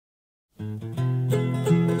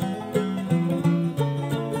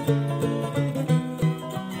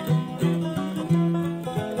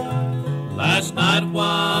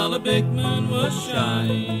big moon was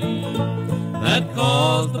shining, that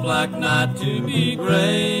caused the black night to be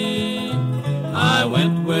gray. I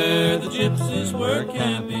went where the gypsies were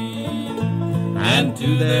camping, and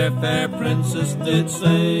to their fair princess did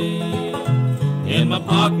say, in my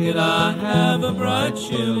pocket I have a bright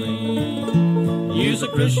shilling, use a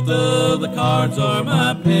crystal, the cards are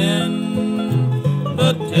my pen.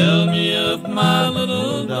 But tell me of my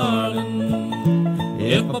little darling,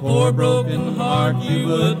 if a poor broken heart you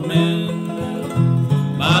would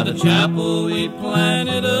mend. By the chapel we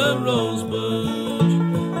planted a rose bush,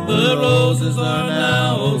 the roses are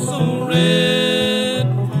now oh so red.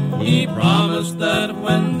 He promised that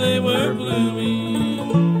when they were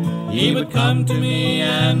blooming, he would come to me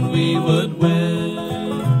and we would wed.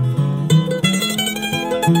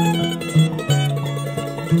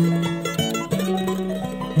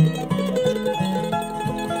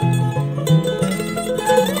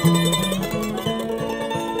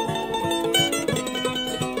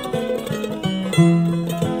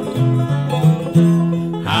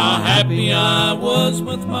 Happy I was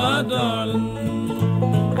with my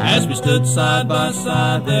darling, as we stood side by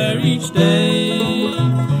side there each day.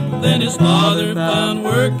 Then his father found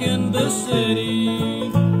work in the city,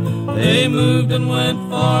 they moved and went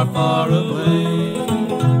far, far away.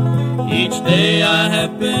 Each day I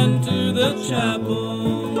have been to the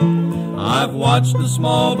chapel, I've watched the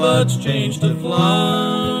small buds change to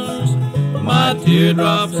flowers. My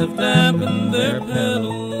teardrops have dampened their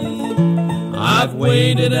petals, I've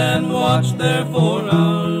waited and watched there for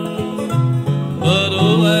hours. But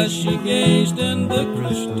oh, as she gazed in the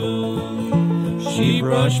crystal, she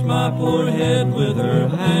brushed my poor head with her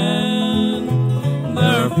hand.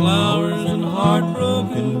 There are flowers and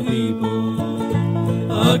heartbroken people,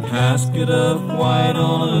 a casket of white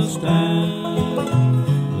on a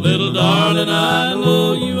stand. Little darling, I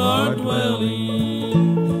know you are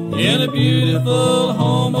dwelling in a beautiful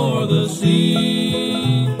home o'er the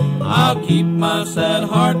sea. I'll keep my sad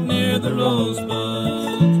heart near the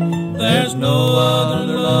rosebuds, there's no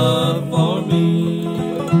other love for me.